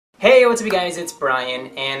Hey, what's up you guys, it's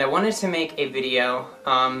Brian, and I wanted to make a video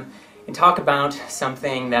and talk about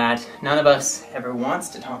something that none of us ever wants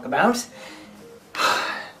to talk about.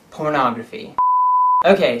 Pornography.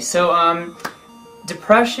 Okay, so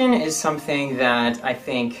depression is something that I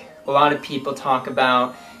think a lot of people talk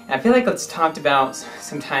about, and I feel like it's talked about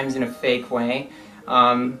sometimes in a fake way,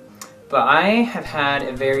 but I have had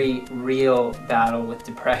a very real battle with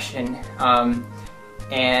depression.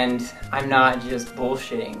 And I'm not just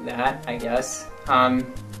bullshitting that, I guess.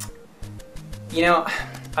 You know,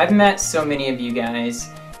 I've met so many of you guys,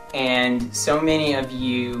 and so many of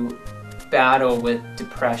you battle with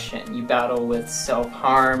depression. You battle with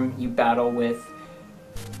self-harm, you battle with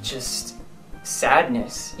just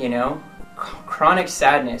sadness, you know? Chronic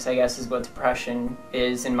sadness, I guess, is what depression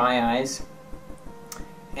is in my eyes.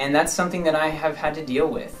 And that's something that I have had to deal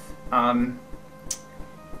with.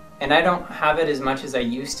 And I don't have it as much as I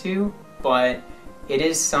used to, but it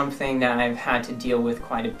is something that I've had to deal with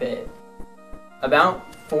quite a bit.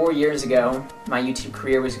 About 4 years ago, my YouTube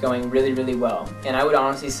career was going really, really well, and I would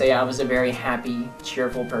honestly say I was a very happy,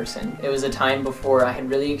 cheerful person. It was a time before I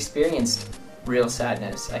had really experienced real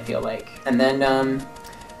sadness, I feel like. And then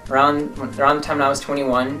around the time I was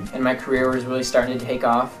 21 and my career was really starting to take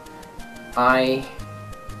off, I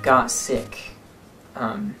got sick.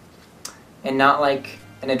 And not like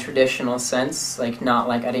in a traditional sense, like not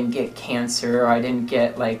like I didn't get cancer or I didn't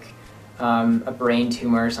get like a brain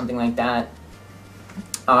tumor or something like that.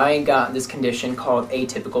 I got this condition called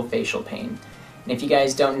atypical facial pain. And if you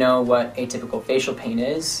guys don't know what atypical facial pain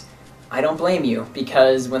is, I don't blame you,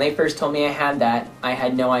 because when they first told me I had that, I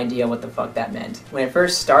had no idea what the fuck that meant. When it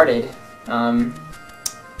first started,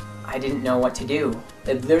 I didn't know what to do.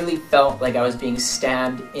 It literally felt like I was being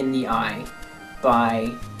stabbed in the eye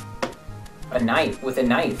by with a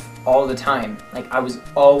knife all the time. Like, I was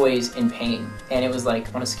always in pain, and it was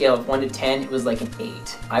like on a scale of 1 to 10, it was like an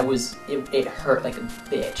 8. It hurt like a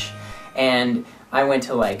bitch, and I went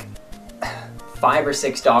to like 5 or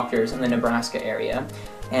 6 doctors in the Nebraska area,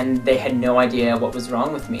 and they had no idea what was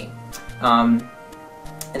wrong with me. And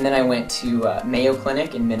then I went to Mayo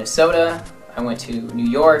Clinic in Minnesota. I went to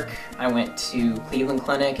New York. I went to Cleveland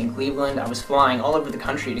Clinic in Cleveland. I was flying all over the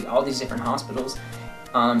country to all these different hospitals.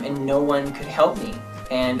 And no one could help me,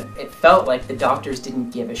 and it felt like the doctors didn't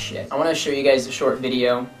give a shit. I want to show you guys a short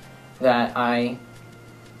video that I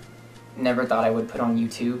never thought I would put on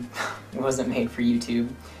YouTube. It wasn't made for YouTube.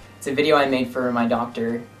 It's a video I made for my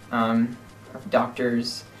doctor,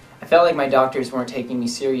 doctors. I felt like my doctors weren't taking me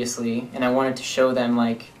seriously, and I wanted to show them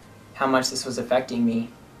like how much this was affecting me,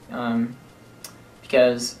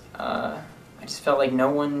 because I just felt like no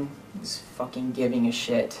one was fucking giving a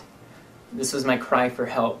shit. This was my cry for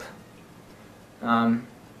help.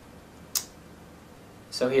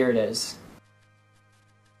 So here it is.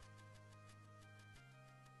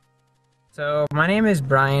 So my name is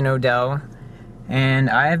Brian Odell, and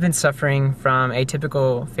I have been suffering from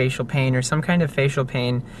atypical facial pain, or some kind of facial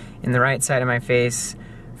pain in the right side of my face,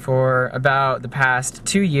 for about the past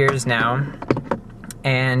 2 years now.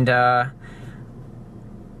 And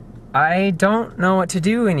I don't know what to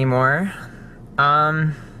do anymore.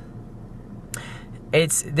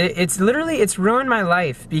 It's literally, it's ruined my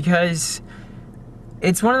life, because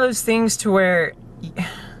it's one of those things to where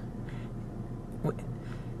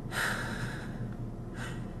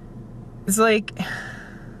it's like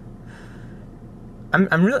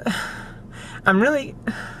I'm really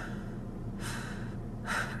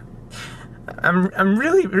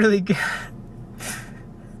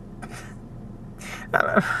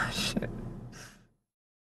shit.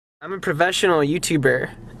 I'm a professional YouTuber,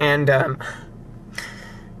 and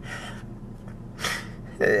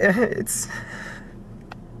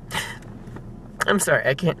I'm sorry,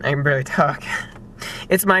 I can barely talk.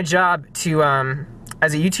 It's my job to,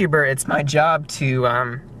 as a YouTuber, it's my job to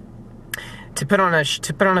put on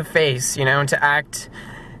a face, you know, and to act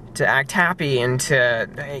happy, and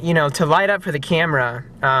to, you know, to light up for the camera.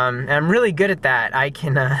 And I'm really good at that. I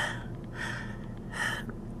can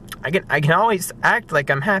always act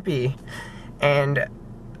like I'm happy, and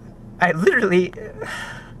I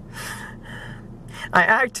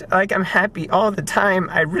act like I'm happy all the time,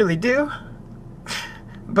 I really do.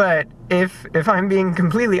 But if I'm being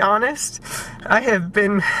completely honest, I have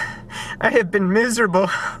been miserable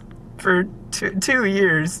for two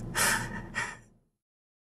years.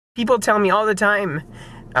 People tell me all the time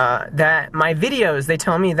that my videos, they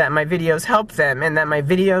tell me that my videos help them, and that my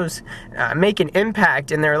videos make an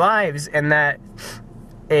impact in their lives, and that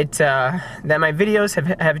my videos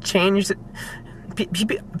have changed.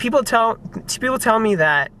 People tell me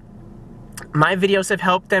that my videos have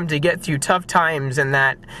helped them to get through tough times, and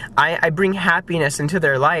that I bring happiness into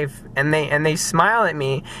their life, and they smile at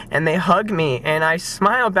me and they hug me, and I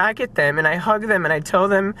smile back at them and I hug them and I tell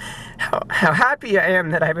them how happy I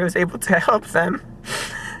am that I was able to help them.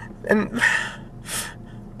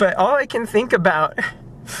 But all I can think about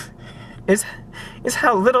is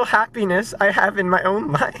how little happiness I have in my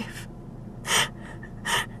own life.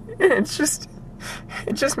 And it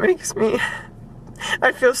just makes me,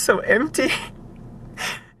 I feel so empty.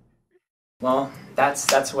 Well,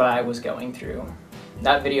 that's what I was going through.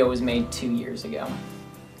 That video was made 2 years ago.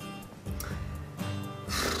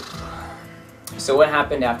 So what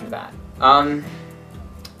happened after that?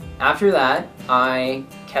 After that, I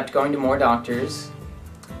kept going to more doctors.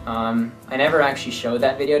 I never actually showed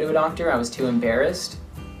that video to a doctor. I was too embarrassed.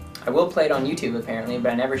 I will play it on YouTube apparently,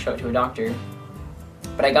 but I never showed it to a doctor.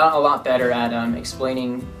 But I got a lot better at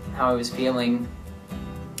explaining how I was feeling,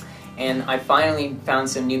 and I finally found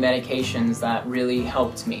some new medications that really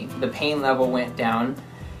helped me. The pain level went down,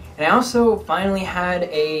 and I also finally had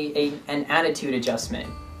an attitude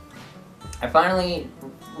adjustment. I finally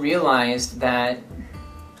realized that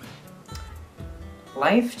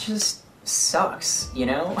life just sucks, you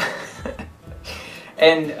know?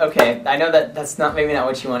 And okay, I know that that's maybe not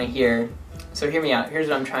what you want to hear, so hear me out. Here's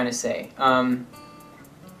what I'm trying to say.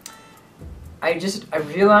 I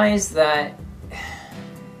realized that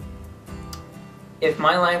if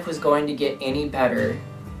my life was going to get any better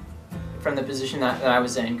from the position that I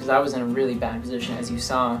was in, because I was in a really bad position, as you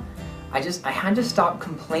saw, I had to stop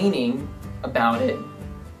complaining about it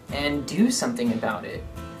and do something about it.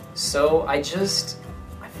 So I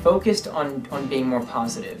focused on being more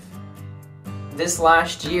positive. This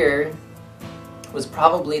last year was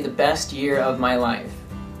probably the best year of my life.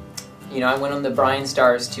 You know, I went on the Brian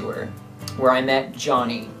Stars tour, where I met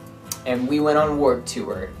Johnny, and we went on Warped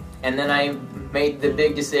Tour. And then I made the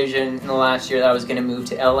big decision in the last year that I was going to move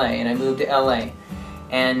to LA, and I moved to LA.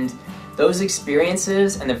 And those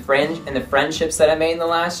experiences and the friendships that I made in the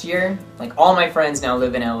last year, like all my friends now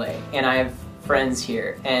live in LA, and I have friends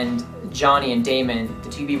here, and Johnny and Damon, the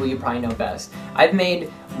two people you probably know best. I've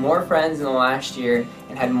made more friends in the last year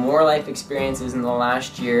and had more life experiences in the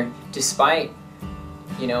last year, despite,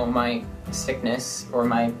 you know, my sickness or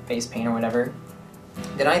my face pain or whatever,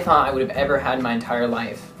 than I thought I would have ever had in my entire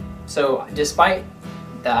life. So despite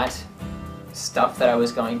that stuff that I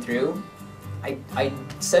was going through, I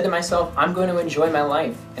said to myself, I'm going to enjoy my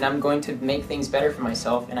life and I'm going to make things better for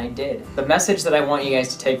myself, and I did. The message that I want you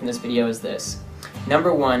guys to take from this video is this.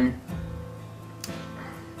 Number one,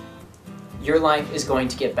 your life is going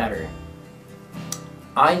to get better.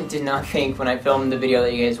 I did not think when I filmed the video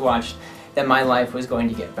that you guys watched that my life was going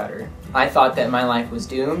to get better. I thought that my life was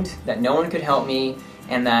doomed, that no one could help me,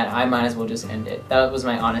 and that I might as well just end it. That was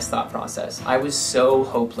my honest thought process. I was so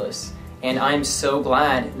hopeless, and I'm so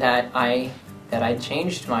glad that I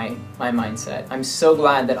changed my mindset. I'm so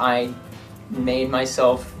glad that I made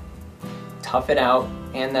myself tough it out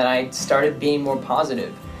and that I started being more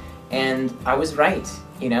positive. And I was right,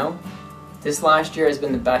 you know? This last year has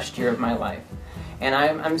been the best year of my life. And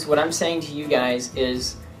what I'm saying to you guys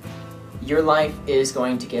is, your life is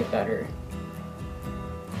going to get better.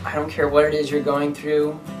 I don't care what it is you're going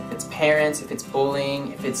through, if it's parents, if it's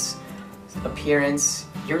bullying, if it's appearance,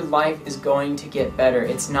 your life is going to get better.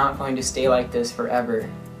 It's not going to stay like this forever.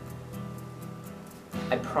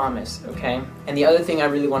 I promise, okay? And the other thing I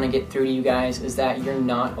really want to get through to you guys is that you're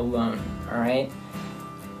not alone, alright?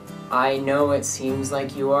 I know it seems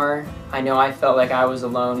like you are. I know I felt like I was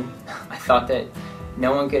alone. I thought that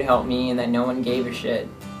no one could help me and that no one gave a shit.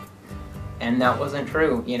 And that wasn't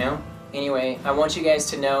true, you know? Anyway, I want you guys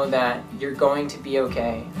to know that you're going to be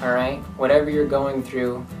okay, alright? Whatever you're going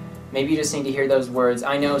through, maybe you just need to hear those words.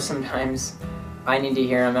 I know sometimes I need to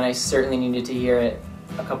hear them, and I certainly needed to hear it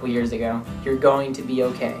a couple years ago. You're going to be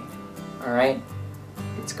okay, alright?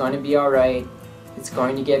 It's going to be alright. It's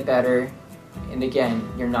going to get better. And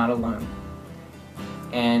again, you're not alone.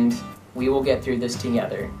 And we will get through this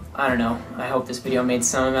together. I don't know, I hope this video made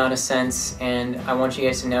some amount of sense, and I want you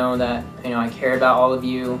guys to know that, you know, I care about all of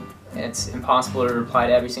you. It's impossible to reply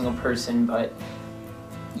to every single person, but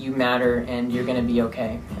you matter and you're gonna be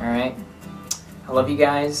okay, alright? I love you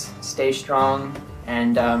guys, stay strong,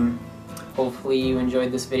 and hopefully you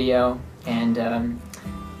enjoyed this video, and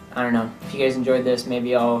I don't know, if you guys enjoyed this,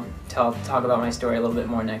 maybe I'll talk about my story a little bit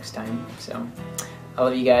more next time. So, I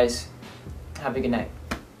love you guys, have a good night.